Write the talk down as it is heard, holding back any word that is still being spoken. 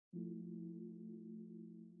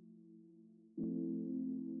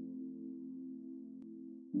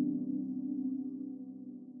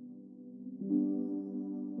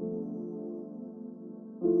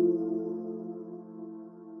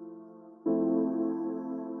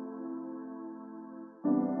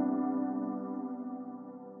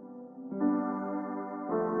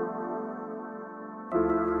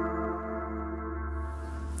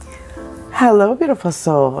Hello, beautiful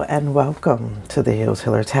soul, and welcome to the Healed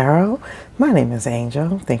Healer Tarot. My name is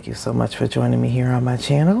Angel. Thank you so much for joining me here on my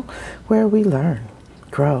channel, where we learn,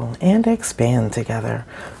 grow, and expand together,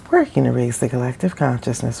 working to raise the collective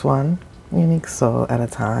consciousness one unique soul at a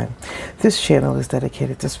time. This channel is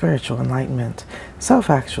dedicated to spiritual enlightenment,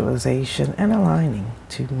 self-actualization, and aligning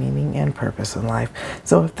to meaning and purpose in life.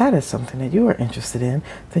 So if that is something that you are interested in,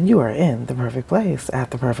 then you are in the perfect place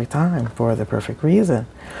at the perfect time for the perfect reason.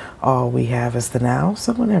 All we have is the now,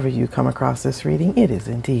 so whenever you come across this reading, it is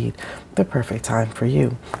indeed the perfect time for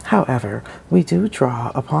you. However, we do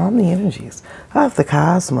draw upon the energies of the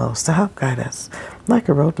cosmos to help guide us like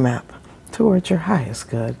a roadmap towards your highest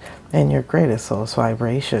good and your greatest soul's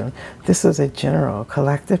vibration. This is a general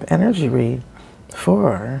collective energy read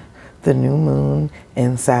for the new moon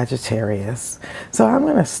in Sagittarius. So I'm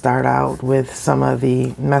going to start out with some of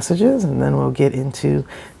the messages and then we'll get into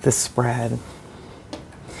the spread.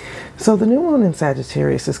 So the new moon in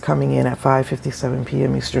Sagittarius is coming in at 5:57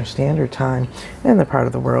 p.m. Eastern Standard Time in the part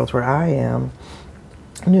of the world where I am.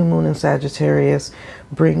 New moon in Sagittarius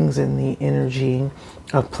brings in the energy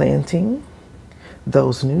of planting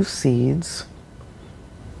those new seeds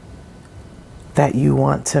that you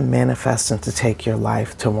want to manifest and to take your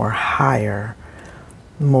life to more higher,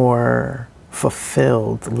 more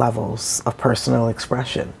fulfilled levels of personal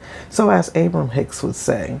expression. So as Abraham Hicks would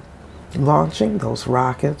say, launching those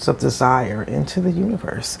rockets of desire into the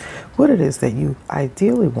universe, what it is that you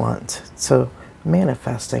ideally want to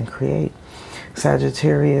manifest and create.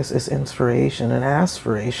 Sagittarius is inspiration and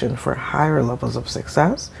aspiration for higher levels of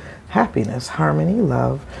success, happiness, harmony,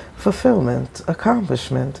 love, fulfillment,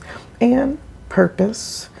 accomplishment, and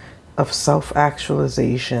purpose of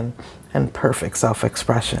self-actualization and perfect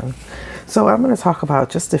self-expression. So I'm going to talk about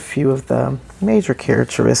just a few of the major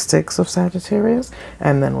characteristics of Sagittarius,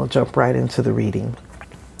 and then we'll jump right into the reading.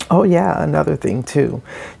 Oh yeah, another thing too,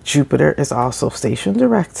 Jupiter is also stationed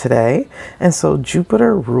direct today, and so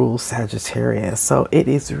Jupiter rules Sagittarius. So it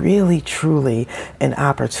is really truly an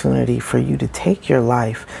opportunity for you to take your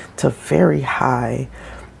life to very high,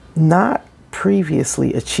 not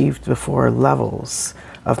previously achieved before levels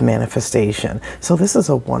of manifestation. So this is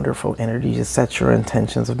a wonderful energy to set your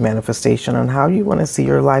intentions of manifestation on how you want to see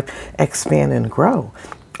your life expand and grow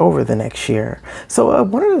over the next year. So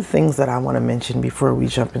one of the things that I want to mention before we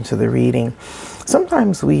jump into the reading,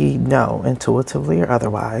 sometimes we know intuitively or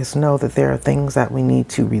otherwise know that there are things that we need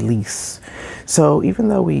to release. So even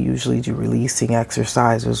though we usually do releasing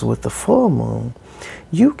exercises with the full moon,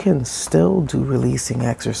 you can still do releasing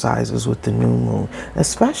exercises with the new moon,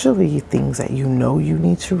 especially things that you know you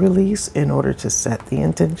need to release in order to set the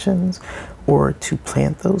intentions or to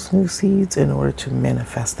plant those new seeds in order to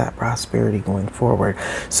manifest that prosperity going forward.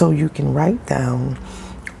 So you can write down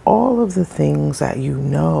all of the things that you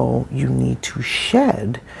know you need to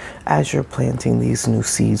shed as you're planting these new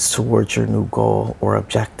seeds towards your new goal or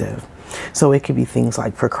objective. So it could be things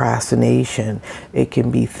like procrastination. It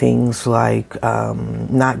can be things like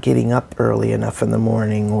not getting up early enough in the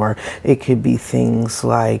morning, or it could be things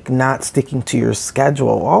like not sticking to your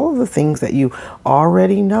schedule. All of the things that you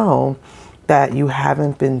already know that you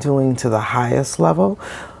haven't been doing to the highest level,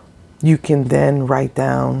 you can then write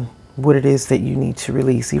down what it is that you need to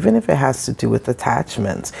release, even if it has to do with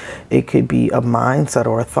attachments. It could be a mindset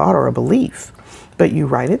or a thought or a belief, but you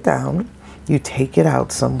write it down. You take it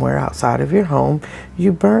out somewhere outside of your home,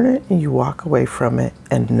 you burn it, and you walk away from it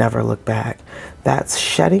and never look back. That's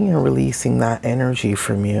shedding and releasing that energy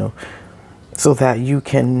from you so that you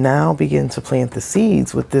can now begin to plant the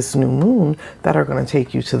seeds with this new moon that are going to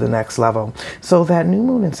take you to the next level. So that new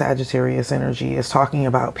moon in Sagittarius energy is talking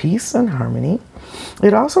about peace and harmony.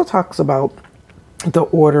 It also talks about the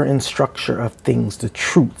order and structure of things, the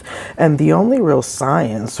truth. And the only real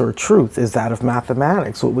science or truth is that of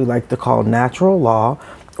mathematics, what we like to call natural law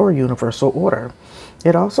or universal order.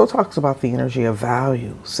 It also talks about the energy of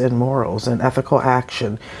values and morals and ethical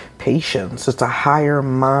action, patience. It's a higher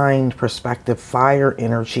mind perspective, fire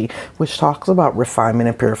energy, which talks about refinement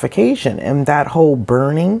and purification. And that whole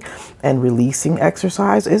burning and releasing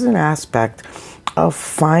exercise is an aspect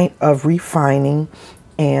of refining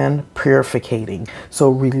and purificating. So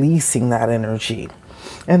releasing that energy.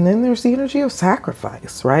 And then there's the energy of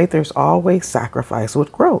sacrifice, right? There's always sacrifice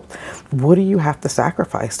with growth. What do you have to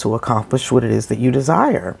sacrifice to accomplish what it is that you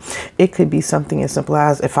desire? It could be something as simple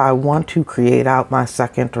as, if I want to create out my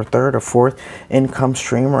second or third or fourth income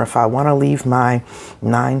stream, or if I want to leave my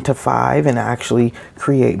 9 to 5 and actually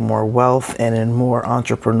create more wealth and in more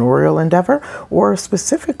entrepreneurial endeavor, or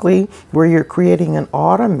specifically where you're creating an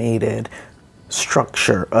automated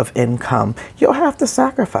structure of income, you'll have to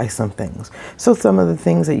sacrifice some things. So some of the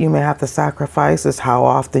things that you may have to sacrifice is how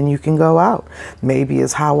often you can go out. Maybe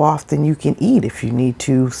it's how often you can eat if you need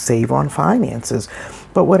to save on finances.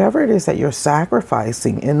 But whatever it is that you're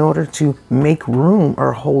sacrificing in order to make room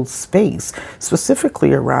or hold space,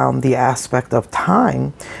 specifically around the aspect of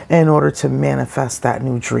time, in order to manifest that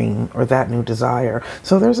new dream or that new desire.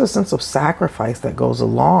 So there's a sense of sacrifice that goes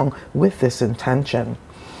along with this intention.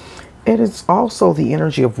 It is also the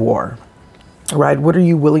energy of war, right? What are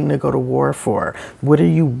you willing to go to war for? What are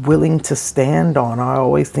you willing to stand on? I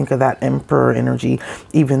always think of that Emperor energy,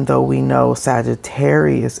 even though we know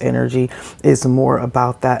Sagittarius energy is more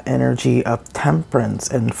about that energy of temperance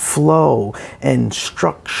and flow and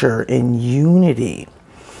structure and unity.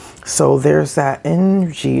 So there's that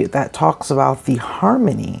energy that talks about the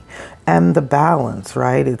harmony and the balance,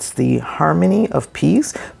 right? It's the harmony of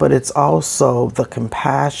peace, but it's also the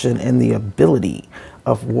compassion and the ability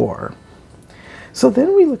of war. So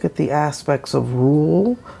then we look at the aspects of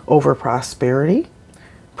rule over prosperity,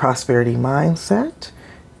 prosperity mindset,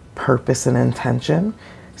 purpose and intention,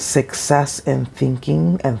 success in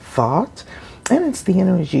thinking and thought, and it's the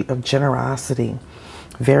energy of generosity.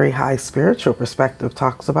 Very high spiritual perspective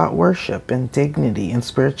talks about worship and dignity and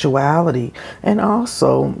spirituality and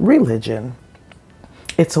also religion.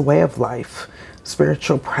 It's a way of life,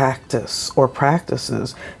 spiritual practice or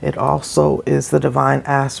practices. It also is the divine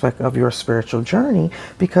aspect of your spiritual journey,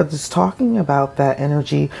 because it's talking about that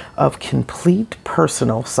energy of complete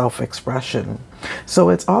personal self-expression. So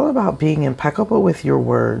it's all about being impeccable with your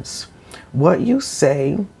words. What you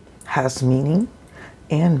say has meaning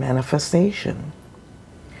and manifestation.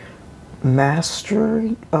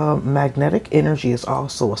 Mastery, magnetic energy is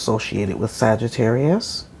also associated with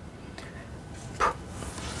Sagittarius.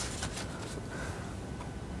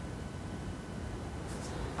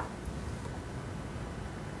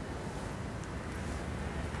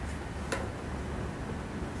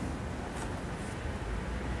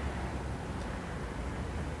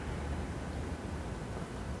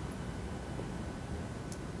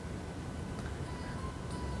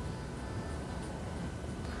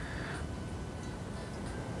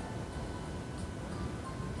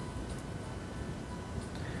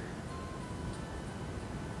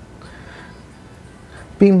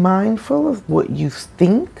 Be mindful of what you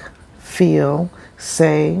think, feel,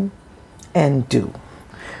 say, and do.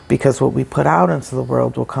 Because what we put out into the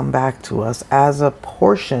world will come back to us as a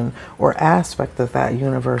portion or aspect of that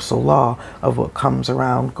universal law of what comes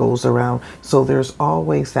around, goes around. So there's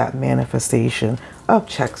always that manifestation of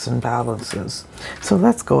checks and balances. So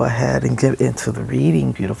let's go ahead and get into the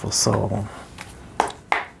reading, beautiful soul.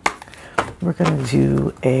 We're going to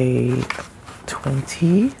do a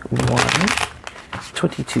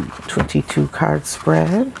 22 card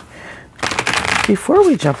spread. Before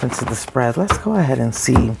we jump into the spread, let's go ahead and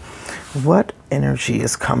see what energy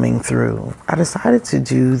is coming through. I decided to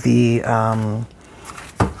do the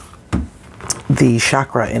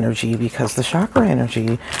chakra energy because the chakra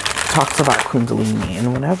energy talks about Kundalini,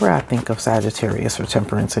 and whenever I think of Sagittarius or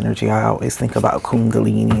temperance energy, I always think about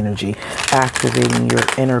Kundalini energy, activating your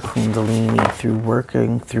inner Kundalini through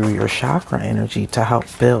working through your chakra energy to help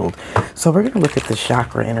build. So we're going to look at the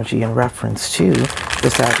chakra energy in reference to the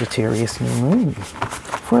Sagittarius new moon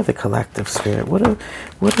for the collective spirit. What is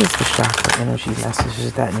the chakra energy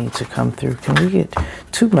messages that need to come through? Can we get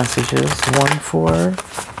two messages, one for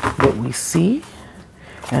what we see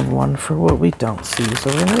and one for what we don't see? So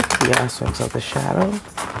we're going to look at the aspects of the shadow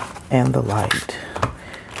and the light.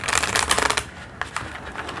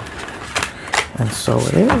 And so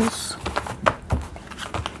it is.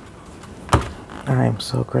 I am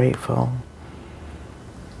so grateful.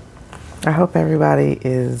 I hope everybody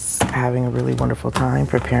is having a really wonderful time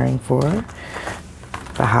preparing for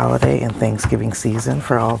the holiday and Thanksgiving season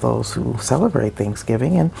for all those who celebrate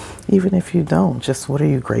Thanksgiving. And even if you don't, just what are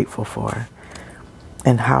you grateful for?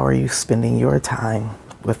 And how are you spending your time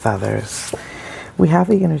with others? We have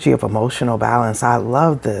the energy of emotional balance. I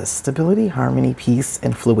love this. Stability, harmony, peace,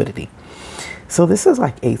 and fluidity. So this is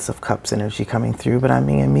like Ace of Cups energy coming through, but I'm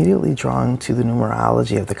immediately drawn to the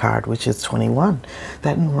numerology of the card, which is 21.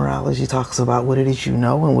 That numerology talks about what it is you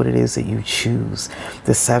know and what it is that you choose.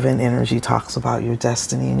 The 7 energy talks about your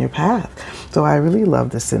destiny and your path. So I really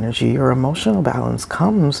love this energy. Your emotional balance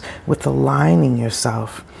comes with aligning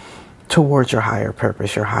yourself towards your higher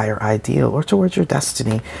purpose, your higher ideal, or towards your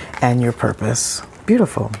destiny and your purpose.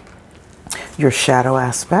 Beautiful. Your shadow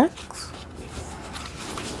aspects.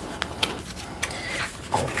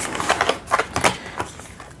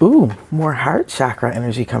 Ooh, more heart chakra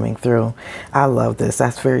energy coming through. I love this.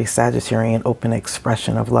 That's very Sagittarian, open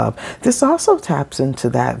expression of love. This also taps into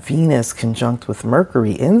that Venus conjunct with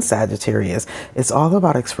Mercury in Sagittarius. It's all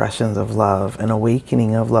about expressions of love, an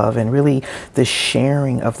awakening of love, and really the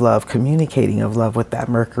sharing of love, communicating of love with that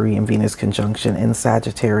Mercury and Venus conjunction in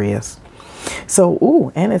Sagittarius. So,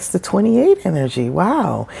 ooh, and it's the 28 energy.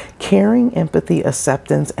 Wow. Caring, empathy,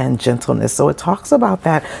 acceptance, and gentleness. So it talks about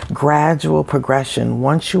that gradual progression.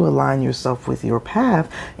 Once you align yourself with your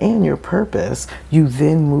path and your purpose, you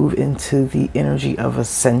then move into the energy of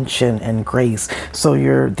ascension and grace. So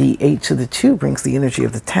the 8 to the 2 brings the energy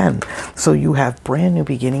of the 10. So you have brand new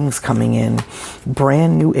beginnings coming in,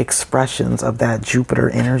 brand new expressions of that Jupiter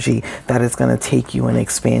energy that is going to take you and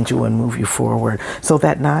expand you and move you forward. So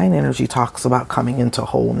that 9 energy talks about coming into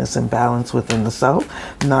wholeness and balance within the self.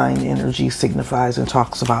 9 energy signifies and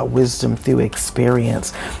talks about wisdom through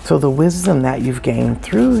experience. So the wisdom that you've gained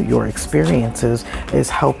through your experiences is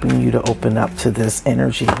helping you to open up to this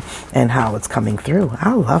energy and how it's coming through.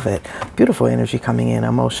 I love it. Beautiful energy coming in.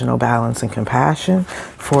 Emotional balance and compassion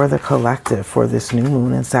for the collective, for this new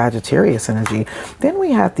moon in Sagittarius energy. Then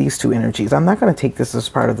we have these 2 energies. I'm not going to take this as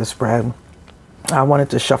part of the spread. I wanted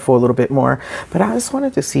to shuffle a little bit more, but I just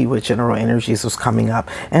wanted to see what general energies was coming up.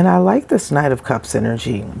 And I like this Knight of Cups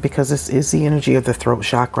energy because this is the energy of the throat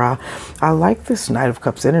chakra. I like this Knight of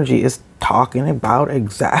Cups energy. It's talking about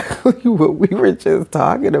exactly what we were just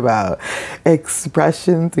talking about.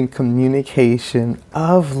 Expressions and communication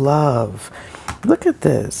of love. Look at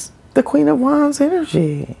this. The Queen of Wands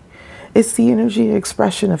energy. It's the energy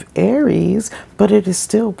expression of Aries, but it is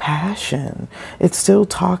still passion. It's still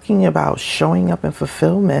talking about showing up in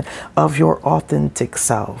fulfillment of your authentic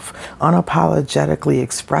self, unapologetically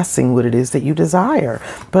expressing what it is that you desire.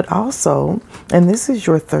 But also, and this is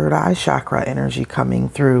your third eye chakra energy coming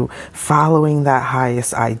through, following that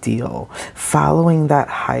highest ideal, following that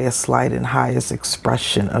highest light and highest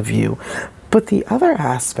expression of you. But the other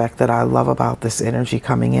aspect that I love about this energy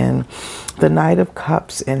coming in, the Knight of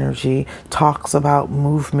Cups energy talks about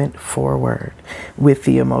movement forward with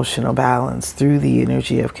the emotional balance through the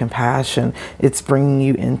energy of compassion. It's bringing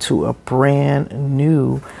you into a brand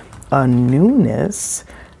new, a newness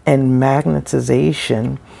and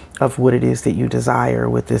magnetization of what it is that you desire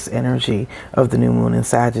with this energy of the new moon in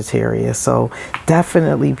Sagittarius. So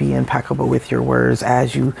definitely be impeccable with your words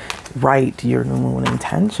as you write your new moon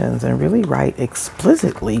intentions, and really write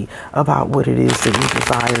explicitly about what it is that you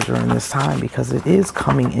desire during this time, because it is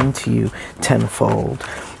coming into you tenfold.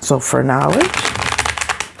 So for knowledge,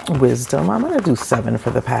 wisdom, I'm going to do 7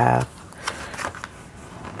 for the path.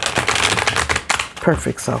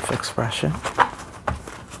 Perfect self-expression.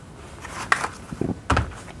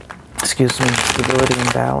 Excuse me, stability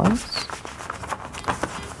and balance.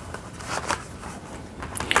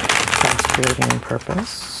 Prosperity and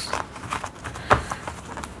purpose.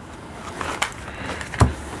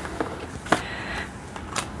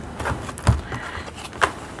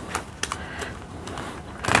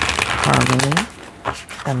 Harmony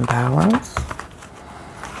and balance.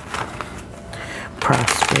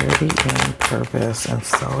 Prosperity and purpose. And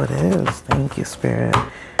so it is. Thank you, Spirit.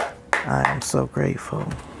 I am so grateful.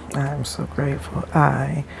 I am so grateful.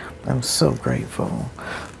 I am so grateful.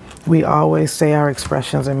 We always say our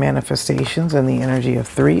expressions and manifestations in the energy of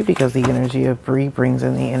 3, because the energy of 3 brings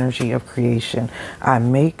in the energy of creation. I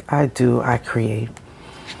make, I do, I create.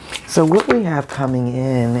 So what we have coming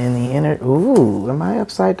in the inner, ooh, am I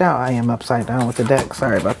upside down? I am upside down with the deck.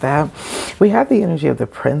 Sorry about that. We have the energy of the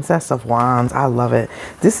Princess of Wands. I love it.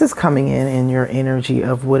 This is coming in your energy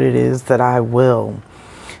of what it is that I will.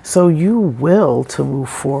 So you will to move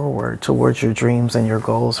forward towards your dreams and your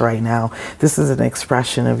goals right now. This is an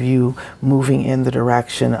expression of you moving in the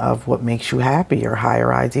direction of what makes you happy, your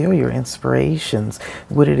higher ideal, your inspirations,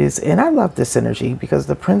 what it is. And I love this energy because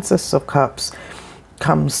the Princess of Cups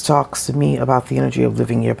talks to me about the energy of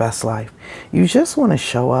living your best life. You just want to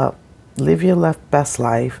show up, live your best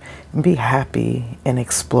life, and be happy and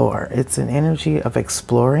explore. It's an energy of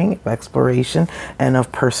exploring, of exploration, and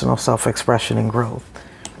of personal self-expression and growth.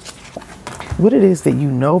 what it is that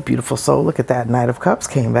you know, beautiful soul. Look at that, Knight of Cups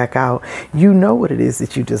came back out. You know what it is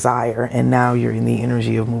that you desire, and now you're in the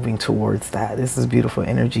energy of moving towards that. This is beautiful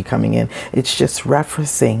energy coming in. It's just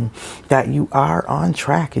referencing that you are on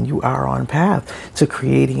track and you are on path to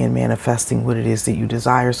creating and manifesting what it is that you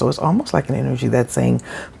desire. So it's almost like an energy that's saying,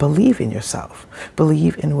 believe in yourself.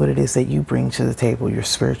 Believe in what it is that you bring to the table, your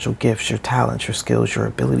spiritual gifts, your talents, your skills, your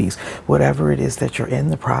abilities, whatever it is that you're in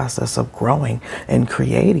the process of growing and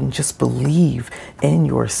creating. Just believe in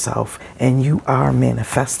yourself, and you are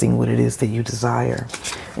manifesting what it is that you desire.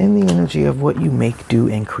 In the energy of what you make, do,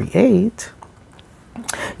 and create,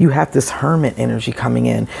 you have this hermit energy coming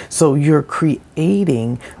in. So you're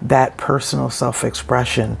creating that personal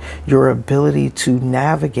self-expression, your ability to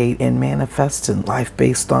navigate and manifest in life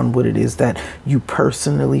based on what it is that you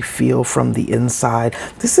personally feel from the inside.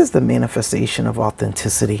 This is the manifestation of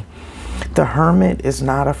authenticity. The hermit is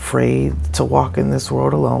not afraid to walk in this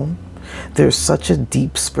world alone. There's such a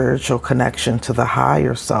deep spiritual connection to the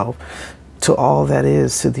higher self, to all that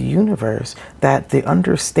is, to the universe, that the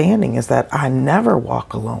understanding is that I never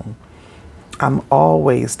walk alone. I'm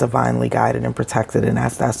always divinely guided and protected. And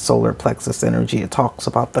that's that solar plexus energy. It talks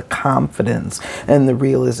about the confidence and the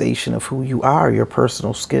realization of who you are, your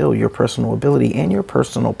personal skill, your personal ability, and your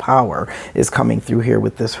personal power is coming through here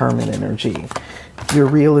with this hermit energy. Your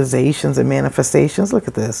realizations and manifestations, look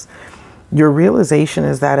at this. Your realization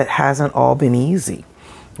is that it hasn't all been easy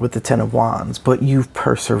with the Ten of Wands, but you've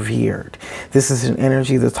persevered. This is an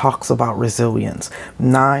energy that talks about resilience.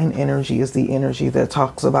 9 energy is the energy that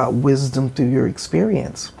talks about wisdom through your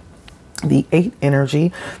experience. The 8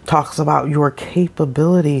 energy talks about your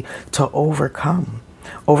capability to overcome.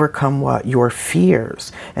 Overcome what? Your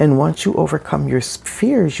fears. And once you overcome your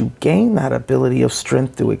fears, you gain that ability of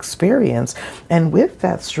strength through experience. And with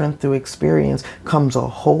that strength through experience comes a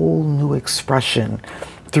whole new expression.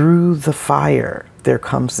 Through the fire, there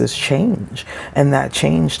comes this change. And that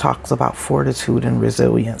change talks about fortitude and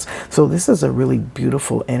resilience. So this is a really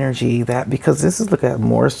beautiful energy that, because this is, look at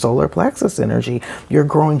more solar plexus energy, you're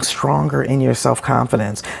growing stronger in your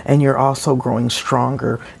self-confidence, and you're also growing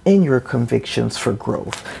stronger in your convictions for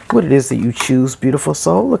growth. What it is that you choose, beautiful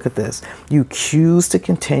soul, look at this. You choose to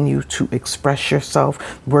continue to express yourself,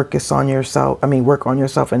 work on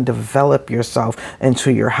yourself and develop yourself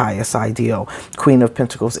into your highest ideal. Queen of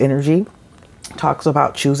Pentacles energy talks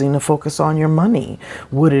about choosing to focus on your money,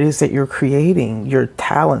 what it is that you're creating, your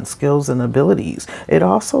talent, skills, and abilities. It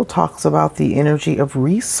also talks about the energy of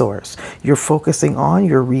resource. You're focusing on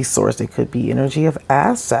your resource. It could be energy of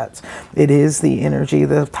assets. It is the energy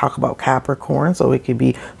that talk about Capricorn. So it could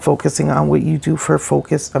be focusing on what you do for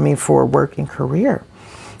for work and career,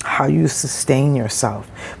 how you sustain yourself.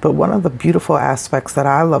 But one of the beautiful aspects that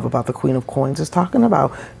I love about the Queen of Coins is talking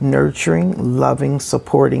about nurturing, loving,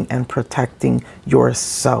 supporting, and protecting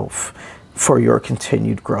yourself for your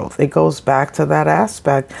continued growth. It goes back to that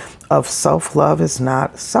aspect of self-love is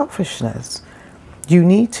not selfishness. You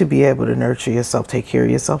need to be able to nurture yourself, take care of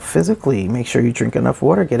yourself physically, make sure you drink enough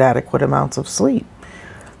water, get adequate amounts of sleep.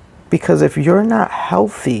 Because if you're not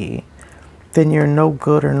healthy, then you're no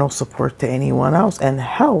good or no support to anyone else. And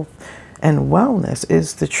health and wellness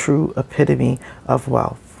is the true epitome of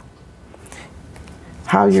wealth.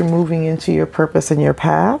 How you're moving into your purpose and your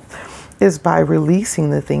path is by releasing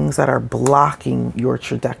the things that are blocking your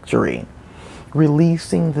trajectory.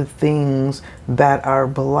 Releasing the things that are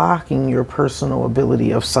blocking your personal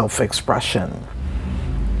ability of self-expression.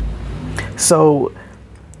 So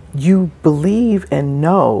you believe and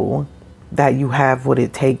know that you have what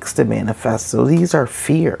it takes to manifest. So these are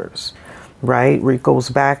fears, right? Where it goes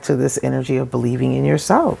back to this energy of believing in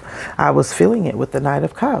yourself. I was feeling it with the Knight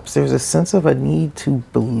of Cups. There's a sense of a need to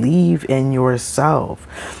believe in yourself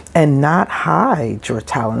and not hide your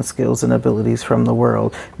talent, skills, and abilities from the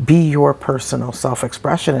world. Be your personal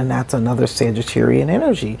self-expression. And that's another Sagittarian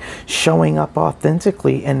energy, showing up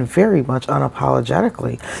authentically and very much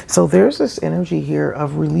unapologetically. So there's this energy here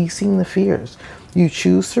of releasing the fears. You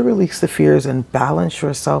choose to release the fears and balance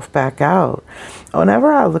yourself back out.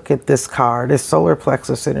 Whenever I look at this card, this solar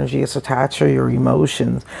plexus energy, it's attached to your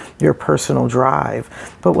emotions, your personal drive.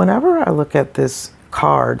 But whenever I look at this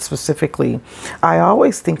card specifically, I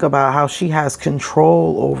always think about how she has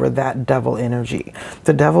control over that devil energy.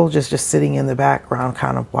 The devil just sitting in the background,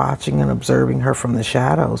 kind of watching and observing her from the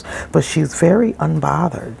shadows. But she's very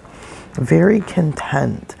unbothered, very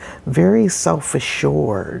content, very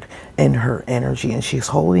self-assured in her energy, and she's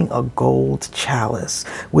holding a gold chalice,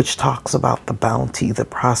 which talks about the bounty, the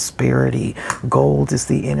prosperity. Gold is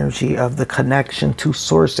the energy of the connection to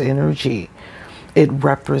source energy. It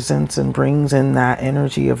represents and brings in that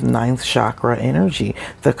energy of ninth chakra energy,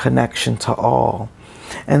 the connection to all.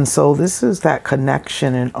 And so this is that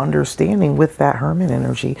connection and understanding with that hermit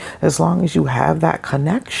energy. As long as you have that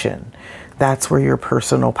connection, that's where your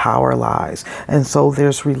personal power lies. And so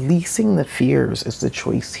there's releasing the fears is the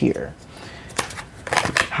choice here.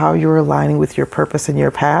 How you're aligning with your purpose and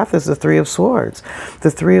your path is the Three of Swords.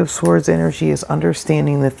 The Three of Swords energy is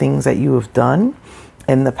understanding the things that you have done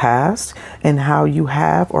in the past and how you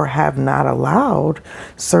have or have not allowed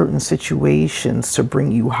certain situations to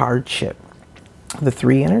bring you hardship. The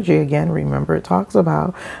three energy, again, remember it talks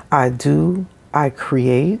about I do, I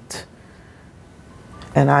create,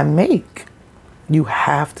 and I make. You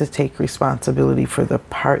have to take responsibility for the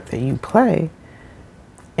part that you play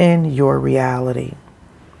in your reality.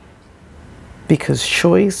 Because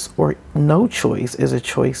choice or no choice is a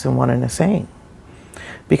choice in one and the same.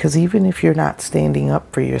 Because even if you're not standing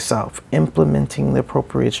up for yourself, implementing the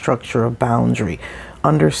appropriate structure of boundary,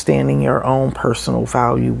 understanding your own personal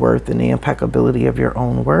value, worth, and the impeccability of your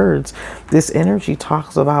own words, this energy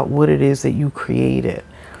talks about what it is that you created.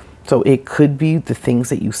 So it could be the things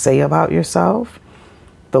that you say about yourself,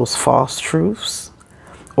 those false truths,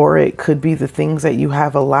 or it could be the things that you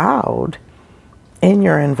have allowed in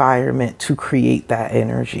your environment to create that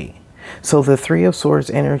energy. So the Three of Swords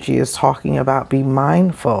energy is talking about be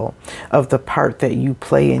mindful of the part that you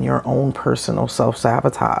play in your own personal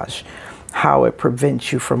self-sabotage, how it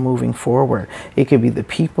prevents you from moving forward. It could be the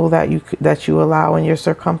people that you allow in your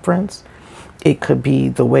circumference. It could be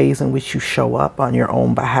the ways in which you show up on your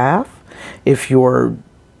own behalf. If you're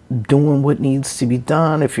doing what needs to be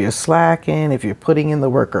done, if you're slacking, if you're putting in the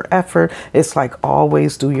work or effort, it's like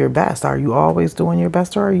always do your best. Are you always doing your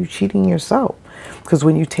best, or are you cheating yourself? Because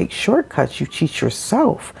when you take shortcuts, you cheat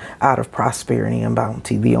yourself out of prosperity and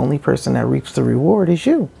bounty. The only person that reaps the reward is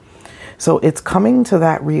you. So it's coming to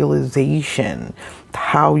that realization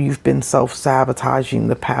how you've been self-sabotaging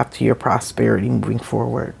the path to your prosperity moving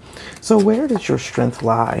forward. So where does your strength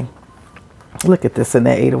lie? Look at this in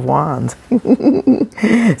the Eight of Wands.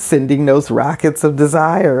 Sending those rockets of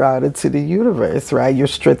desire out into the universe, right? Your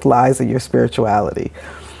strength lies in your spirituality.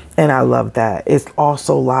 And I love that. It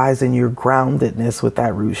also lies in your groundedness with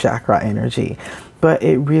that root chakra energy. But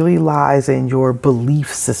it really lies in your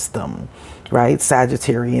belief system, right?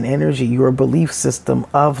 Sagittarian energy, your belief system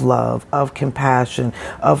of love, of compassion,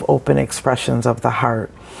 of open expressions of the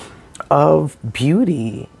heart, of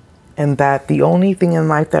beauty. And that the only thing in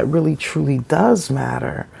life that really truly does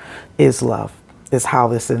matter is love, is how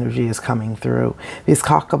this energy is coming through. This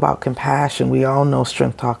talk about compassion. We all know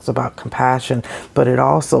strength talks about compassion, but it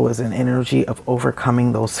also is an energy of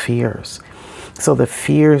overcoming those fears. So the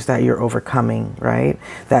fears that you're overcoming, right?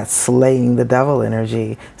 That's slaying the devil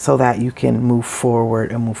energy so that you can move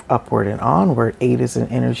forward and move upward and onward. 8 is an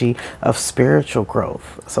energy of spiritual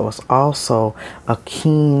growth. So it's also a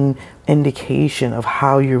keen indication of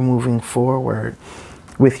how you're moving forward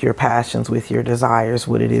with your passions, with your desires,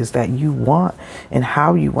 what it is that you want and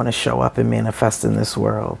how you want to show up and manifest in this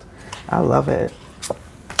world. I love it.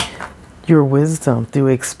 Your wisdom through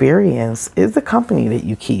experience is the company that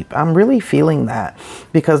you keep. I'm really feeling that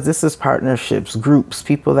because this is partnerships, groups,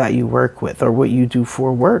 people that you work with or what you do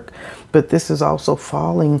for work. But this is also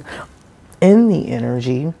falling in the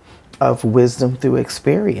energy of wisdom through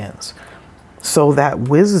experience. So that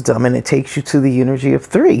wisdom, and it takes you to the energy of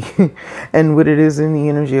 3. And what it is in the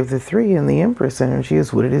energy of the 3 and the Empress energy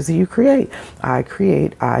is what it is that you create. I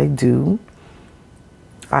create, I do,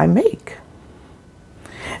 I make.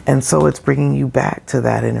 And so it's bringing you back to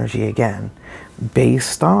that energy again,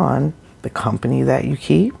 based on the company that you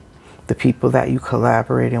keep, the people that you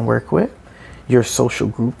collaborate and work with, your social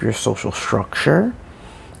group, your social structure.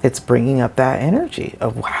 It's bringing up that energy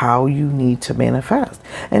of how you need to manifest.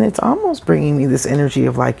 And it's almost bringing me this energy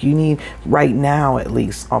of like you need right now, at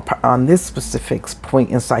least on this specific point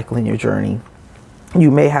in cycle in your journey, you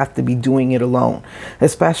may have to be doing it alone,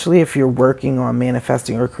 especially if you're working on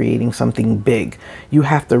manifesting or creating something big. You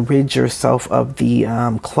have to rid yourself of the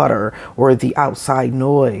clutter or the outside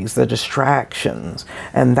noise, the distractions.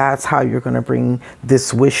 And that's how you're going to bring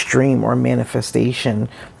this wish, dream, or manifestation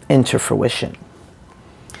into fruition.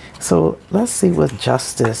 So let's see what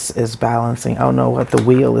justice is balancing. Oh no, what the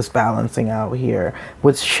wheel is balancing out here.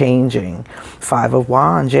 What's changing? 5 of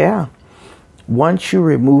Wands, yeah. Once you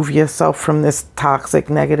remove yourself from this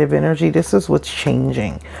toxic negative energy, this is what's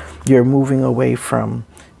changing. You're moving away from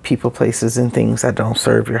people, places, and things that don't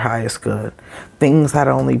serve your highest good. Things that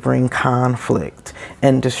only bring conflict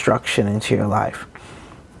and destruction into your life.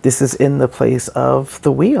 This is in the place of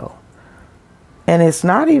the wheel. And it's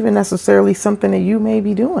not even necessarily something that you may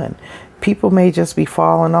be doing. People may just be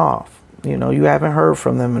falling off. You know, you haven't heard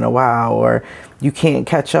from them in a while, or you can't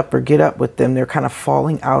catch up or get up with them. They're kind of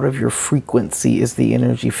falling out of your frequency is the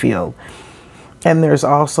energy field. And there's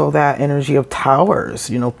also that energy of towers,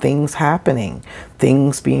 you know, things happening,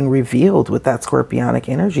 things being revealed with that scorpionic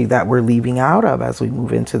energy that we're leaving out of as we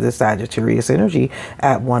move into the Sagittarius energy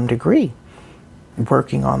at 1 degree.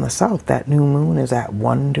 Working on the south, that new moon is at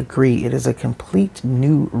 1 degree. It is a complete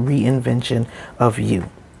new reinvention of you.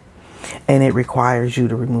 And it requires you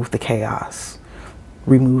to remove the chaos,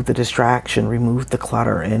 remove the distraction, remove the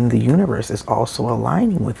clutter. And the universe is also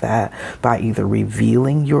aligning with that by either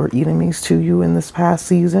revealing your enemies to you in this past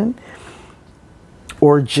season,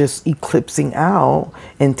 or just eclipsing out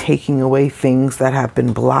and taking away things that have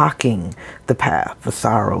been blocking the path, the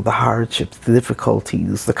sorrow, the hardships, the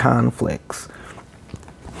difficulties, the conflicts.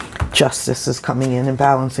 Justice is coming in and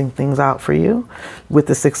balancing things out for you with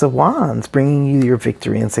the 6 of Wands, bringing you your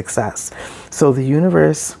victory and success. So the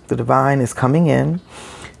universe, the divine, is coming in,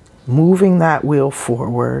 moving that wheel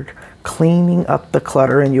forward, cleaning up the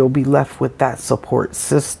clutter, and you'll be left with that support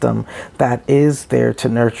system that is there to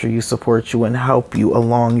nurture you, support you, and help you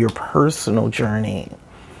along your personal journey.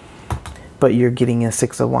 But you're getting a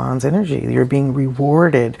 6 of Wands energy. You're being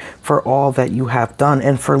rewarded for all that you have done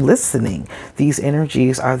and for listening. These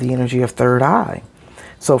energies are the energy of third eye.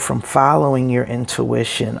 So from following your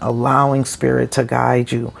intuition, allowing spirit to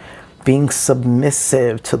guide you, being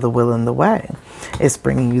submissive to the will and the way, it's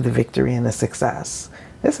bringing you the victory and the success.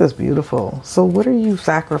 This is beautiful. So what are you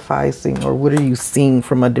sacrificing, or what are you seeing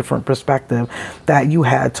from a different perspective that you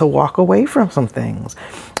had to walk away from some things?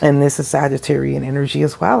 And this is Sagittarian energy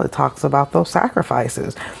as well. It talks about those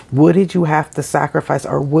sacrifices. What did you have to sacrifice,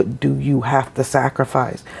 or what do you have to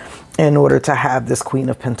sacrifice in order to have this Queen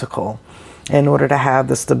of Pentacles? In order to have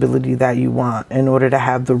the stability that you want, in order to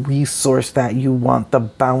have the resource that you want, the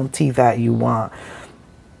bounty that you want,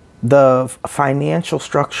 the financial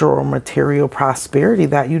structure or material prosperity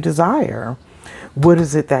that you desire. What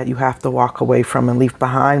is it that you have to walk away from and leave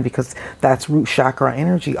behind? Because that's root chakra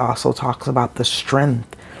energy also talks about the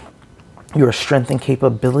strength, your strength and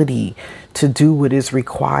capability to do what is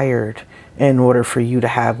required in order for you to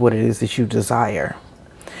have what it is that you desire.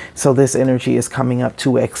 So this energy is coming up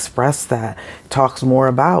to express that. It talks more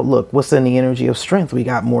about, look, what's in the energy of strength? We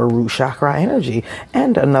got more root chakra energy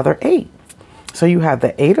and another 8. So you have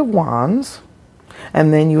the 8 of Wands,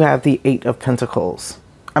 and then you have the 8 of Pentacles.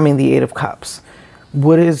 I mean, the 8 of Cups.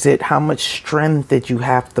 What is it? How much strength did you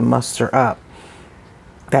have to muster up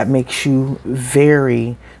that makes you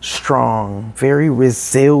very strong, very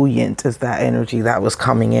resilient is that energy that was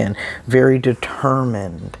coming in, very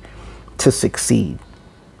determined to succeed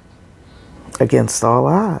against all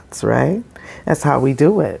odds, right? That's how we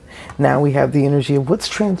do it. Now we have the energy of what's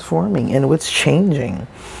transforming and what's changing.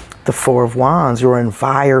 The 4 of Wands, your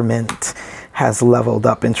environment has leveled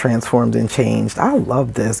up and transformed and changed. I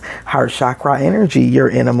love this. Heart chakra energy. You're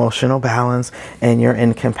in emotional balance and you're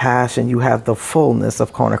in compassion. You have the fullness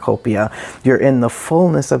of cornucopia. You're in the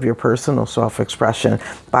fullness of your personal self-expression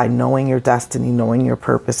by knowing your destiny, knowing your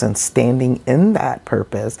purpose, and standing in that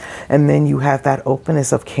purpose. And then you have that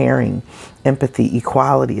openness of caring, empathy,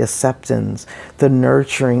 equality, acceptance, the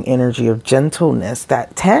nurturing energy of gentleness.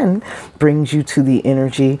 That 10 brings you to the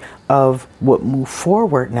energy of what move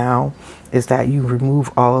forward now is that you remove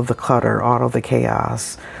all of the clutter, all of the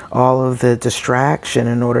chaos, all of the distraction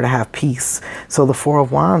in order to have peace. So the 4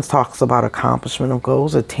 of Wands talks about accomplishment of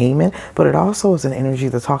goals, attainment, but it also is an energy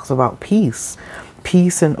that talks about peace,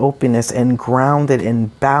 peace and openness, and grounded in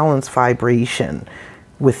balanced vibration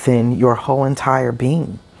within your whole entire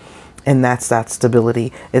being. And that's that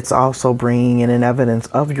stability. It's also bringing in an evidence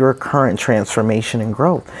of your current transformation and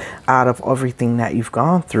growth. Out of everything that you've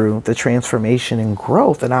gone through, the transformation and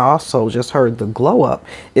growth, and I also just heard the glow up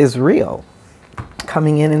is real.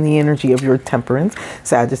 Coming in the energy of your temperance,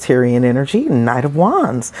 Sagittarian energy, Knight of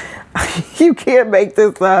Wands. You can't make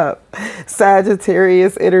this up.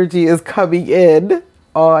 Sagittarius energy is coming in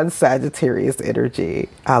on Sagittarius energy.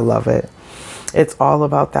 I love it. It's all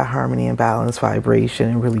about that harmony and balance vibration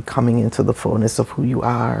and really coming into the fullness of who you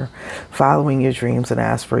are, following your dreams and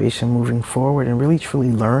aspiration, moving forward and really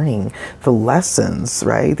truly learning the lessons,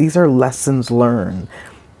 right? These are lessons learned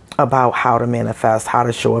about how to manifest, how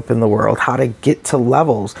to show up in the world, how to get to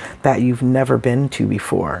levels that you've never been to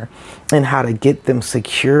before, and how to get them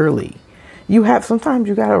securely. Sometimes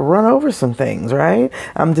you got to run over some things, right?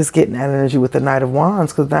 I'm just getting that energy with the Knight of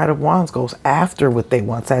Wands, because the Knight of Wands goes after what they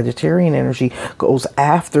want. Sagittarian energy goes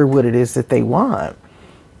after what it is that they want.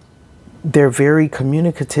 They're very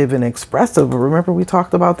communicative and expressive. Remember we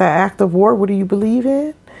talked about that act of war. What do you believe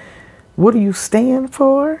in? What do you stand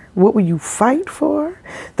for? What will you fight for?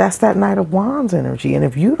 That's that Knight of Wands energy. And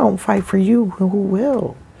if you don't fight for you, who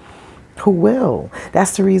will? Who will?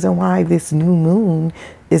 That's the reason why this new moon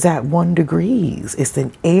is at 1 degree. It's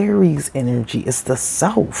an Aries energy. It's the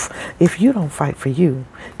self. If you don't fight for you,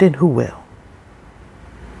 then who will?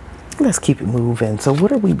 Let's keep it moving. So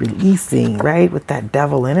what are we releasing, right? With that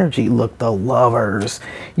devil energy. Look, the Lovers.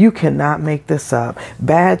 You cannot make this up.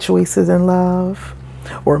 Bad choices in love,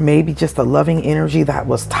 or maybe just a loving energy that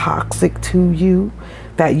was toxic to you,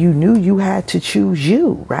 that you knew you had to choose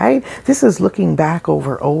you, right? This is looking back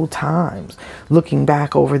over old times, looking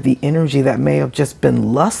back over the energy that may have just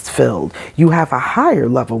been lust-filled. You have a higher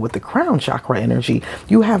level with the crown chakra energy.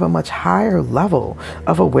 You have a much higher level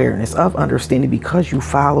of awareness, of understanding, because you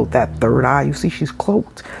followed that third eye. You see, she's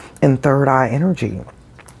cloaked in third eye energy,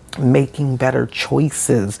 making better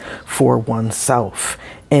choices for oneself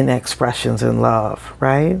in expressions in love,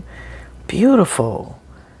 right? Beautiful.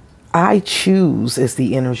 I choose is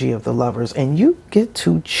the energy of the Lovers, and you get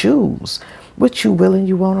to choose what you will and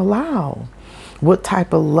you won't allow. What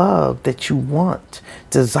type of love that you want,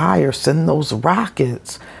 desire. Send those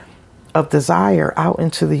rockets of desire out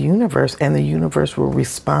into the universe, and the universe will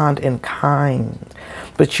respond in kind.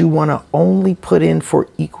 But you want to only put in for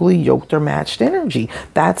equally yoked or matched energy.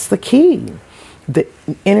 That's the key. The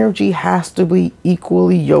energy has to be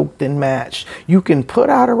equally yoked and matched. You can put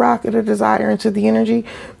out a rocket of desire into the energy,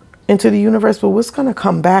 into the universe, but what's going to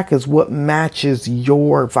come back is what matches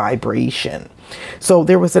your vibration. So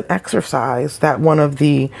there was an exercise that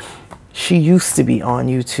she used to be on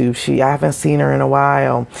YouTube. I haven't seen her in a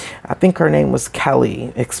while. I think her name was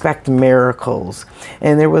Kelly, Expect Miracles.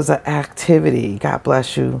 And there was an activity, God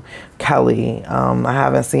bless you, Kelly. I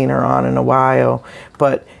haven't seen her on in a while,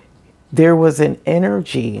 but there was an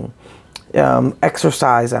energy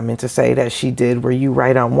exercise, I meant to say, that she did, where you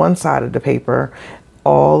write on one side of the paper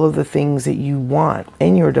all of the things that you want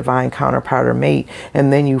in your divine counterpart or mate,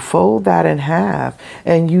 and then you fold that in half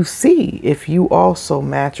and you see if you also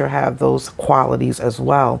match or have those qualities as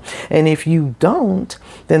well. And if you don't,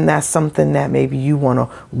 then that's something that maybe you want to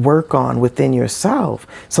work on within yourself,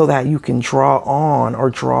 so that you can draw on or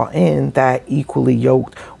draw in that equally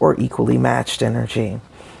yoked or equally matched energy.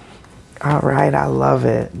 All right, I love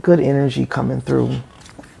it. Good energy coming through.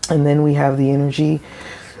 And then we have the energy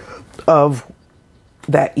of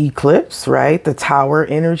that eclipse, right? The Tower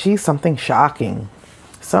energy, something shocking.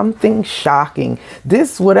 Something shocking.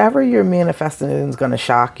 This, whatever you're manifesting, is going to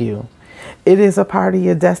shock you. It is a part of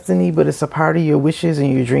your destiny, but it's a part of your wishes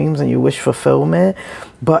and your dreams and your wish fulfillment.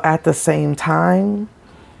 But at the same time,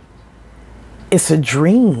 it's a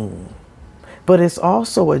dream. But it's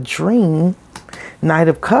also a dream, Knight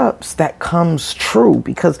of Cups, that comes true,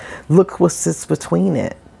 because look what sits between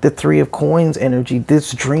it. The Three of Coins energy.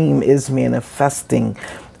 This dream is manifesting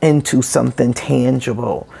into something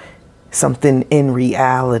tangible, something in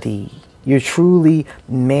reality. You're truly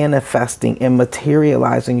manifesting and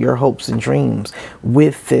materializing your hopes and dreams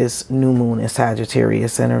with this new moon in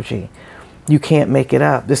Sagittarius energy. You can't make it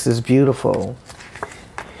up. This is beautiful.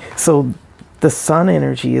 So the Sun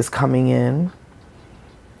energy is coming in.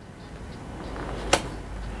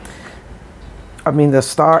 I mean, the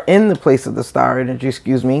star in the place of the star energy,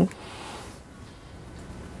 excuse me.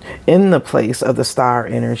 In the place of the star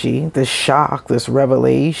energy, this shock, this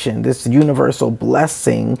revelation, this universal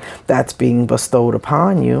blessing that's being bestowed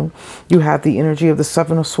upon you, you have the energy of the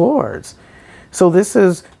Seven of Swords. So this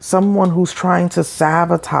is someone who's trying to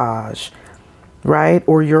sabotage, right?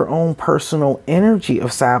 Or your own personal energy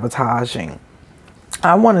of sabotaging.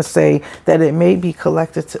 I want to say that it may be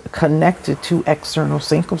connected to external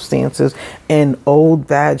circumstances and old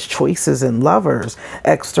bad choices in Lovers,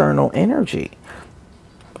 external energy.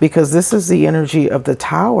 Because this is the energy of the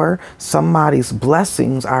Tower. Somebody's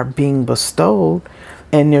blessings are being bestowed,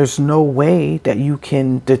 and there's no way that you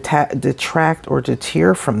can detract or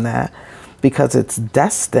deter from that, because it's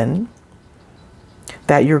destined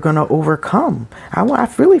that you're going to overcome. I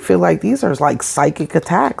really feel like these are like psychic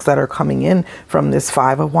attacks that are coming in from this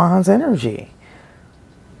Five of Wands energy.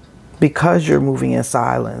 Because you're moving in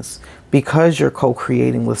silence, because you're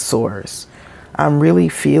co-creating with Source. I'm really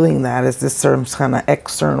feeling that as this some kind of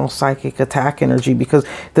external psychic attack energy, because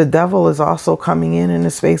the devil is also coming in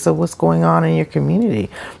the space of what's going on in your community,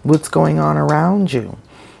 what's going on around you.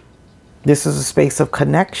 This is a space of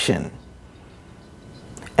connection.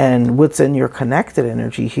 And what's in your connected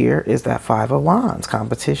energy here is that Five of Wands.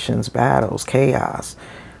 Competitions, battles, chaos,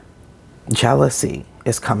 jealousy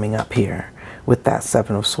is coming up here with that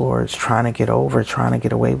Seven of Swords, trying to get over, trying to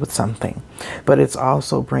get away with something. But it's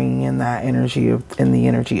also bringing in that energy in the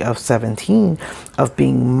energy of 17, of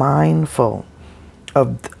being mindful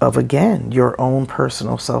of again, your own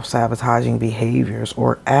personal self-sabotaging behaviors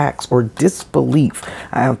or acts or disbelief.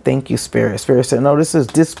 Thank you, Spirit. Spirit said, no, this is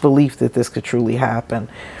disbelief that this could truly happen.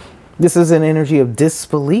 This is an energy of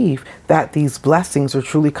disbelief that these blessings are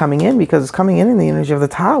truly coming in, because it's coming in the energy of the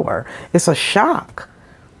Tower. It's a shock.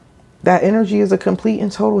 That energy is a complete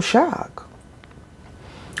and total shock.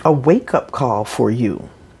 A wake-up call for you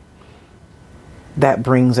that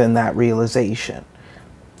brings in that realization.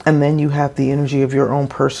 And then you have the energy of your own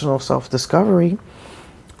personal self-discovery.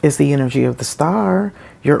 Is the energy of the Star.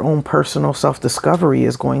 Your own personal self-discovery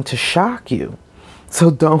is going to shock you. So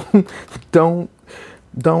don't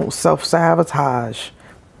self-sabotage.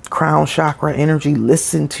 Crown chakra energy.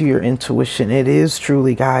 Listen to your intuition. It is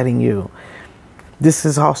truly guiding you. This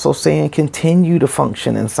is also saying continue to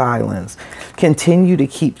function in silence. Continue to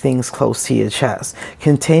keep things close to your chest.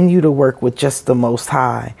 Continue to work with just the Most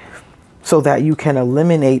High, so that you can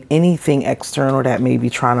eliminate anything external that may be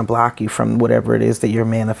trying to block you from whatever it is that you're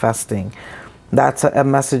manifesting. That's a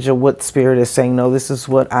message of what Spirit is saying. No, this is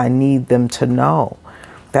what I need them to know.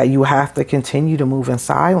 That you have to continue to move in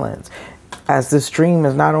silence. As this dream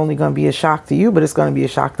is not only going to be a shock to you, but it's going to be a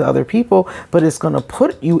shock to other people. But it's going to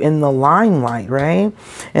put you in the limelight, right?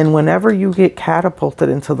 And whenever you get catapulted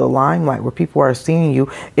into the limelight where people are seeing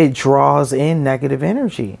you, it draws in negative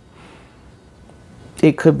energy.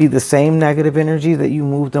 It could be the same negative energy that you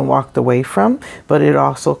moved and walked away from, but it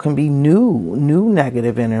also can be new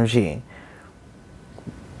negative energy.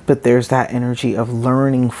 But there's that energy of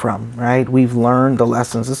learning from, right? We've learned the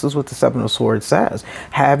lessons. This is what the Seven of Swords says.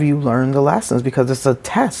 Have you learned the lessons? Because it's a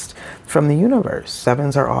test from the universe.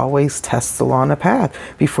 Sevens are always tests along the path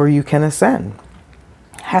before you can ascend.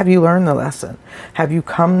 Have you learned the lesson? Have you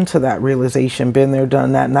come to that realization, been there,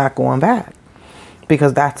 done that, not going back?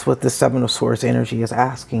 Because that's what the Seven of Swords energy is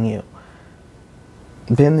asking you.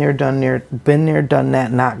 Been there, done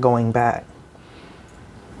that, not going back.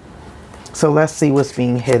 So let's see what's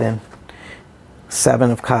being hidden. Seven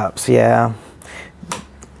of Cups, yeah.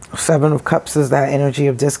 Seven of Cups is that energy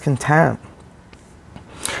of discontent.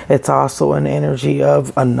 It's also an energy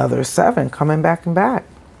of another seven coming back and back.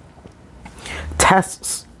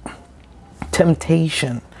 Tests,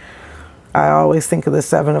 temptation. I always think of the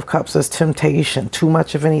Seven of Cups as temptation. Too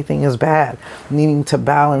much of anything is bad. Needing to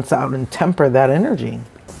balance out and temper that energy.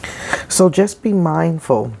 So just be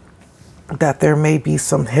mindful that there may be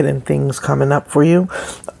some hidden things coming up for you.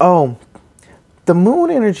 Oh, the moon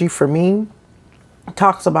energy for me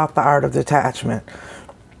talks about the art of detachment.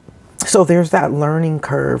 So there's that learning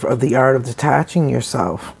curve of the art of detaching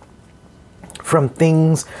yourself from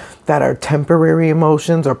things that are temporary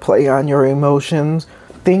emotions or play on your emotions.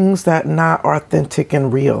 Things that are not authentic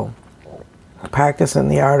and real. Practicing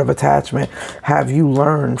the art of attachment. Have you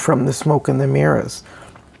learned from the smoke and the mirrors?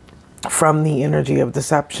 From the energy of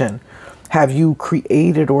deception? Have you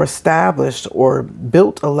created or established or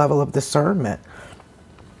built a level of discernment?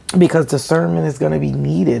 Because discernment is going to be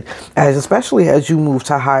needed, especially as you move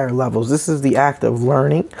to higher levels. This is the act of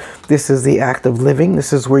learning. This is the act of living.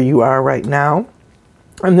 This is where you are right now.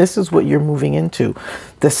 And this is what you're moving into,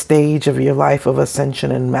 the stage of your life of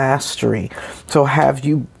ascension and mastery. So have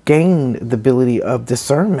you gained the ability of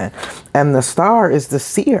discernment? And the Star is the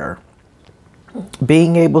seer,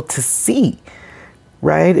 being able to see,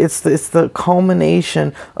 right? It's the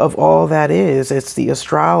culmination of all that is. It's the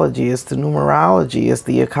astrology, it's the numerology, it's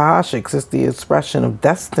the Akashics, it's the expression of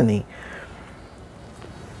destiny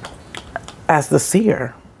as the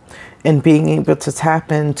seer. And being able to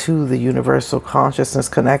tap into the universal consciousness,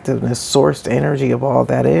 connectiveness, sourced energy of all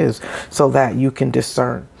that is, so that you can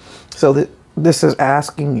discern. So this is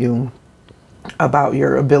asking you about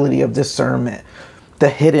your ability of discernment, the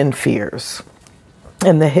hidden fears.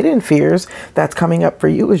 And the hidden fears that's coming up for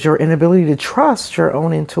you is your inability to trust your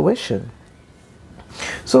own intuition.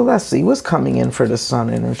 So let's see what's coming in for the Sun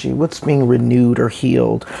energy. What's being renewed or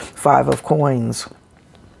healed? Five of Coins.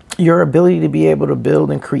 Your ability to be able to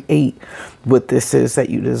build and create what this is that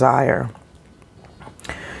you desire.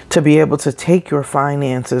 To be able to take your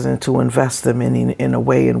finances and to invest them in a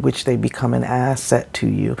way in which they become an asset to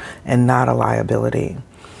you and not a liability.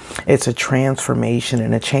 It's a transformation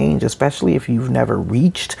and a change, especially if you've never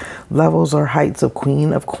reached levels or heights of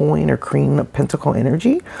Queen of Coin or Queen of Pentacle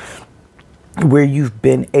energy, where you've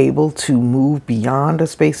been able to move beyond a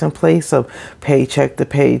space and place of paycheck to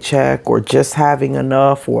paycheck or just having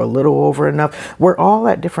enough or a little over enough. We're all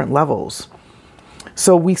at different levels.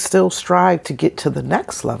 So we still strive to get to the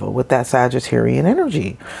next level with that Sagittarian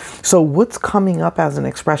energy. So what's coming up as an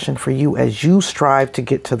expression for you as you strive to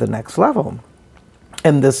get to the next level?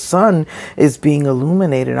 And the sun is being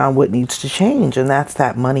illuminated on what needs to change. And that's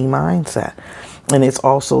that money mindset. And it's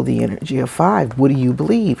also the energy of 5. What do you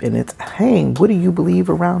believe? And it's, hey, what do you believe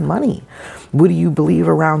around money? What do you believe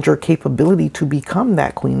around your capability to become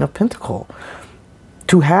that Queen of Pentacles?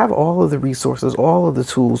 To have all of the resources, all of the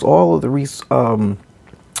tools, all of the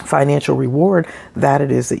financial reward that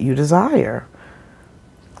it is that you desire.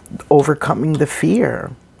 Overcoming the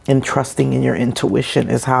fear and trusting in your intuition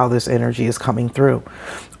is how this energy is coming through.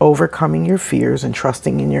 Overcoming your fears and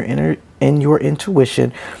trusting in your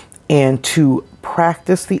intuition, and to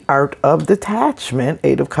practice the art of detachment,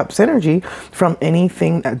 8 of Cups energy, from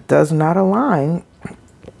anything that does not align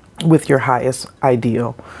with your highest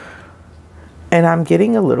ideal. And I'm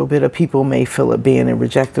getting a little bit of people may feel it being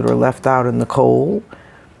rejected or left out in the cold.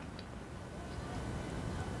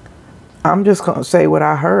 I'm just going to say what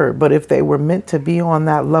I heard. But if they were meant to be on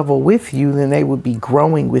that level with you, then they would be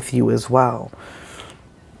growing with you as well.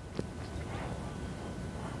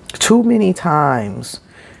 Too many times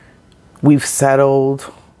we've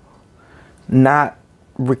settled, not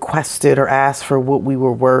requested or asked for what we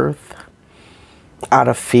were worth out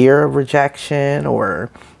of fear of rejection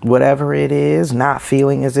or whatever it is, not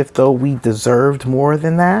feeling as if though we deserved more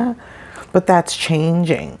than that. But that's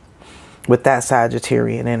changing with that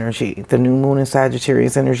Sagittarian energy. The new moon in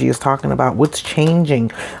Sagittarius energy is talking about what's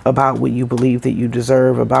changing about what you believe that you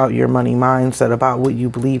deserve, about your money mindset, about what you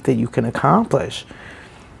believe that you can accomplish.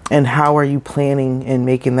 And how are you planning and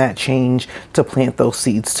making that change to plant those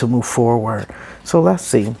seeds to move forward? So let's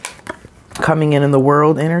see. Coming in the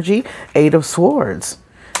world energy, 8 of Swords.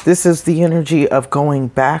 This is the energy of going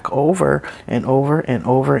back over and over and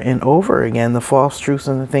over and over again, the false truths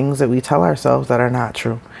and the things that we tell ourselves that are not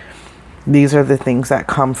true. These are the things that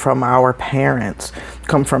come from our parents,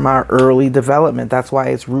 come from our early development. That's why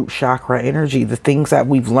it's root chakra energy. The things that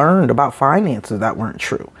we've learned about finances that weren't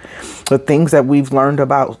true. The things that we've learned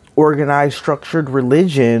about organized, structured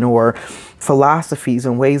religion or philosophies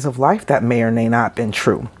and ways of life that may or may not have been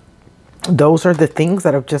true. Those are the things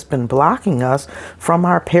that have just been blocking us from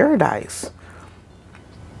our paradise,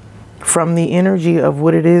 from the energy of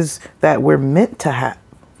what it is that we're meant to have.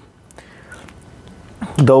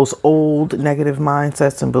 Those old negative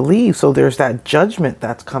mindsets and beliefs. So there's that judgment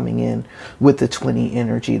that's coming in with the 20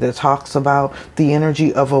 energy that talks about the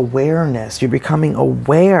energy of awareness. You're becoming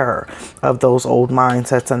aware of those old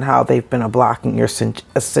mindsets and how they've been blocking your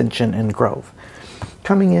ascension and growth.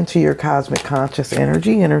 Coming into your cosmic conscious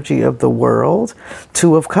energy, energy of the world,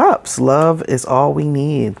 2 of Cups. Love is all we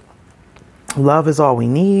need. Love is all we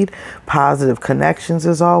need. Positive connections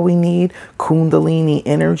is all we need. Kundalini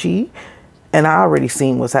energy. And I already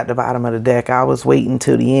seen what's at the bottom of the deck. I was waiting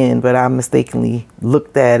till the end, but I mistakenly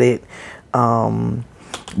looked at it.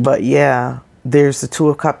 But yeah, there's the 2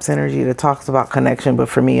 of Cups energy that talks about connection. But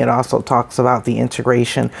for me, it also talks about the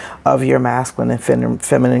integration of your masculine and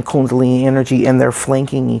feminine Kundalini energy. And they're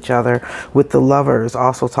flanking each other with the Lovers.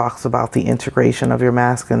 Also talks about the integration of your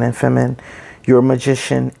masculine and feminine, your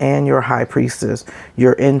magician and your high priestess,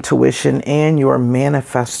 your intuition and your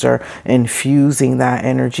manifester, infusing that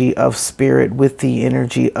energy of spirit with the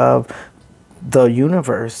energy of the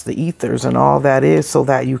universe, the ethers and all that is, so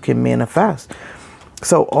that you can manifest.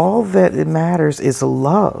 So all that it matters is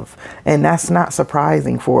love. And that's not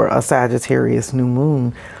surprising for a Sagittarius new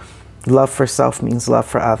moon. Love for self means love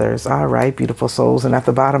for others. All right, beautiful souls. And at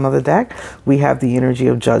the bottom of the deck, we have the energy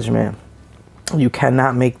of judgment. You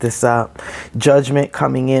cannot make this up. Judgment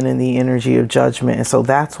coming in the energy of judgment. And so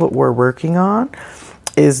that's what we're working on,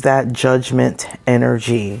 is that judgment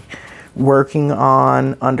energy. Working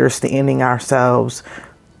on understanding ourselves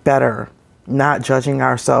better. Not judging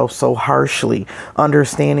ourselves so harshly.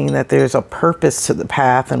 Understanding that there's a purpose to the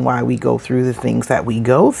path and why we go through the things that we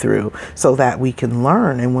go through, so that we can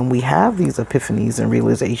learn. And when we have these epiphanies and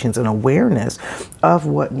realizations and awareness of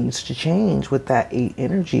what needs to change with that 8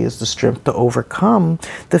 energy, is the strength to overcome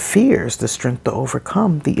the fears, the strength to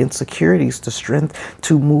overcome the insecurities, the strength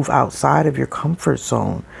to move outside of your comfort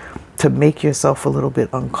zone, to make yourself a little bit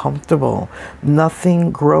uncomfortable. Nothing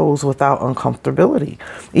grows without uncomfortability.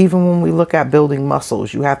 Even when we look at building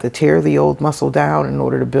muscles, you have to tear the old muscle down in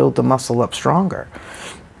order to build the muscle up stronger.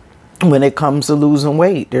 When it comes to losing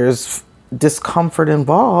weight, there's discomfort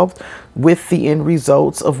involved with the end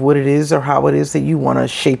results of what it is or how it is that you want to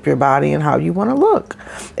shape your body and how you want to look.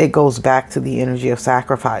 It goes back to the energy of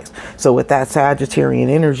sacrifice. So with that Sagittarian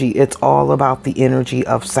energy, it's all about the energy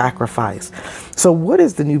of sacrifice. So what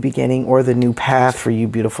is the new beginning or the new path for you,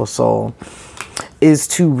 beautiful soul? is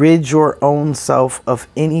to rid your own self of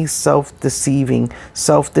any self-deceiving,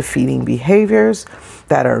 self-defeating behaviors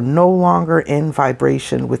that are no longer in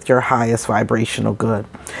vibration with your highest vibrational good.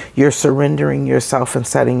 You're surrendering yourself and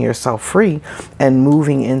setting yourself free and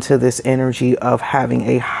moving into this energy of having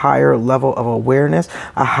a higher level of awareness,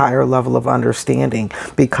 a higher level of understanding.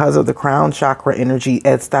 Because of the crown chakra energy,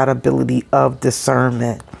 it's that ability of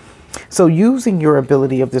discernment. So using your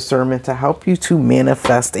ability of discernment to help you to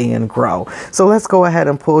manifest and grow. So let's go ahead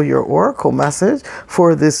and pull your oracle message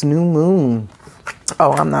for this new moon.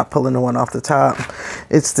 Oh, I'm not pulling the one off the top.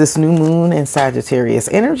 It's this new moon in Sagittarius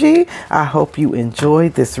energy. I hope you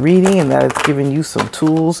enjoyed this reading and that it's given you some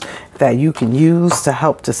tools that you can use to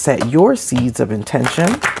help to set your seeds of intention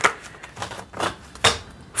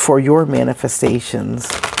for your manifestations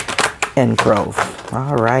and growth.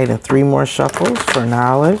 All right, and 3 more shuffles for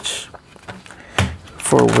knowledge,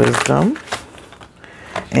 for wisdom,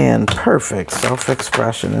 and perfect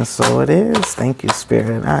self-expression. And so it is. Thank you,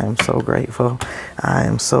 Spirit. I am so grateful. I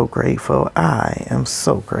am so grateful. I am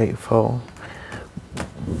so grateful.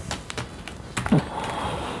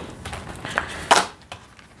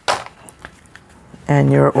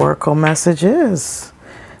 And your oracle message is,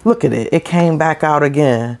 look at it. It came back out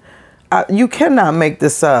again. You cannot make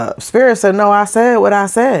this up. Spirit said, no, I said what I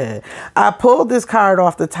said. I pulled this card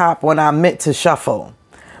off the top when I meant to shuffle.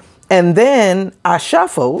 And then I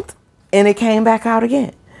shuffled and it came back out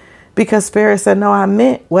again. Because Spirit said, no, I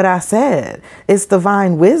meant what I said. It's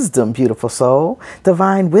divine wisdom, beautiful soul.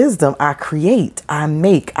 Divine wisdom. I create, I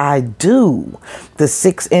make, I do. The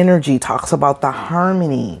 6th energy talks about the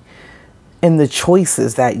harmony in the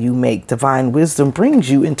choices that you make. Divine wisdom brings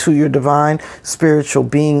you into your divine spiritual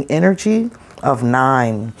being energy of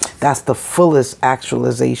 9. That's the fullest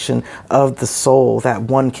actualization of the soul that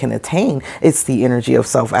one can attain. It's the energy of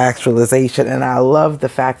self-actualization. And I love the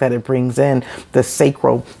fact that it brings in the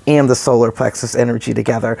sacral and the solar plexus energy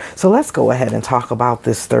together. So let's go ahead and talk about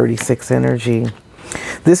this 36 energy.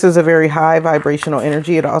 This is a very high vibrational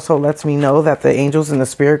energy. It also lets me know that the angels and the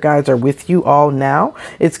spirit guides are with you all now.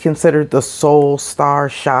 It's considered the soul star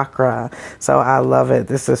chakra. So I love it.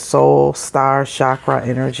 This is soul star chakra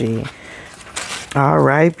energy. All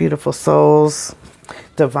right, beautiful souls.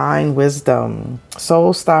 Divine wisdom,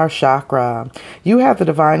 soul star chakra. You have the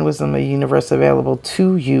divine wisdom of the universe available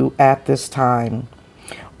to you at this time,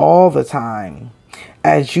 all the time.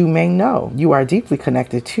 As you may know, you are deeply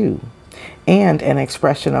connected to and an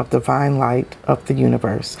expression of divine light of the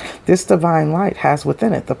universe. This divine light has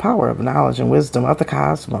within it the power of knowledge and wisdom of the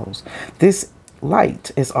cosmos. This light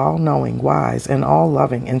is all-knowing, wise, and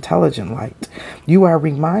all-loving, intelligent light. You are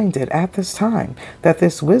reminded at this time that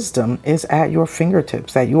this wisdom is at your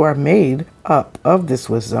fingertips, that you are made up of this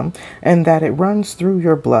wisdom, and that it runs through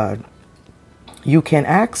your blood. You can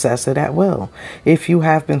access it at will. If you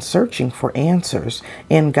have been searching for answers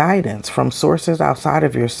and guidance from sources outside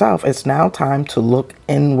of yourself, it's now time to look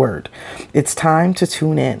inward. It's time to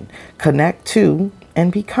tune in, connect to,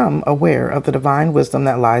 and become aware of the divine wisdom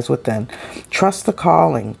that lies within. Trust the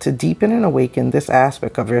calling to deepen and awaken this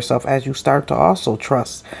aspect of yourself as you start to also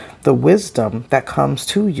trust the wisdom that comes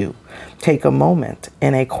to you. Take a moment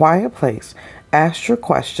in a quiet place, ask your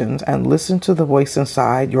questions, and listen to the voice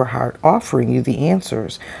inside your heart offering you the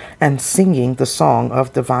answers and singing the song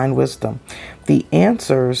of divine wisdom. The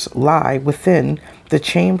answers lie within the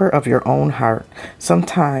chamber of your own heart.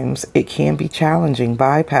 Sometimes it can be challenging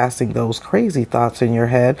bypassing those crazy thoughts in your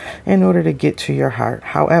head in order to get to your heart.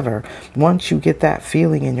 However, once you get that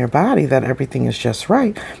feeling in your body that everything is just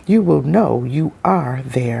right, you will know you are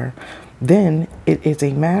there. Then it is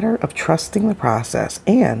a matter of trusting the process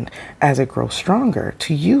and, as it grows stronger,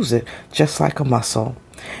 to use it just like a muscle.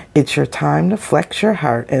 It's your time to flex your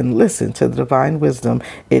heart and listen to the divine wisdom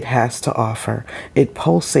it has to offer. It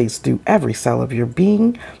pulsates through every cell of your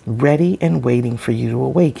being, ready and waiting for you to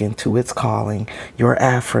awaken to its calling. Your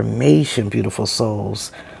affirmation, beautiful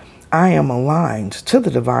souls. I am aligned to the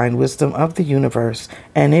divine wisdom of the universe,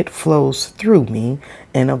 and it flows through me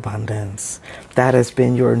in abundance. That has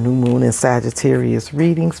been your new moon in Sagittarius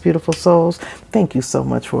readings, beautiful souls. Thank you so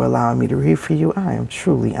much for allowing me to read for you. I am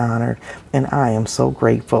truly honored, and I am so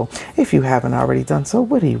grateful. If you haven't already done so,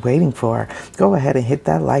 what are you waiting for? Go ahead and hit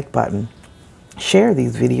that like button. Share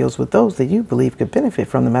these videos with those that you believe could benefit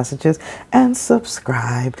from the messages, and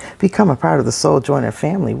subscribe. Become a part of the Soul Joiner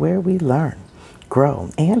family, where we learn,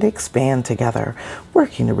 grow, and expand together,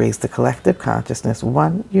 working to raise the collective consciousness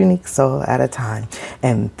one unique soul at a time.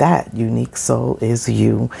 And that unique soul is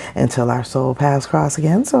you. Until our soul paths cross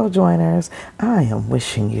again, soul joiners, I am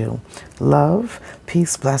wishing you love,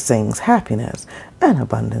 peace, blessings, happiness, and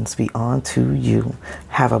abundance be unto you.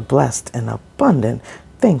 Have a blessed and abundant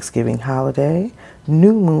Thanksgiving holiday,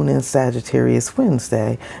 new moon in Sagittarius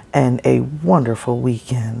Wednesday, and a wonderful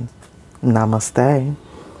weekend. Namaste.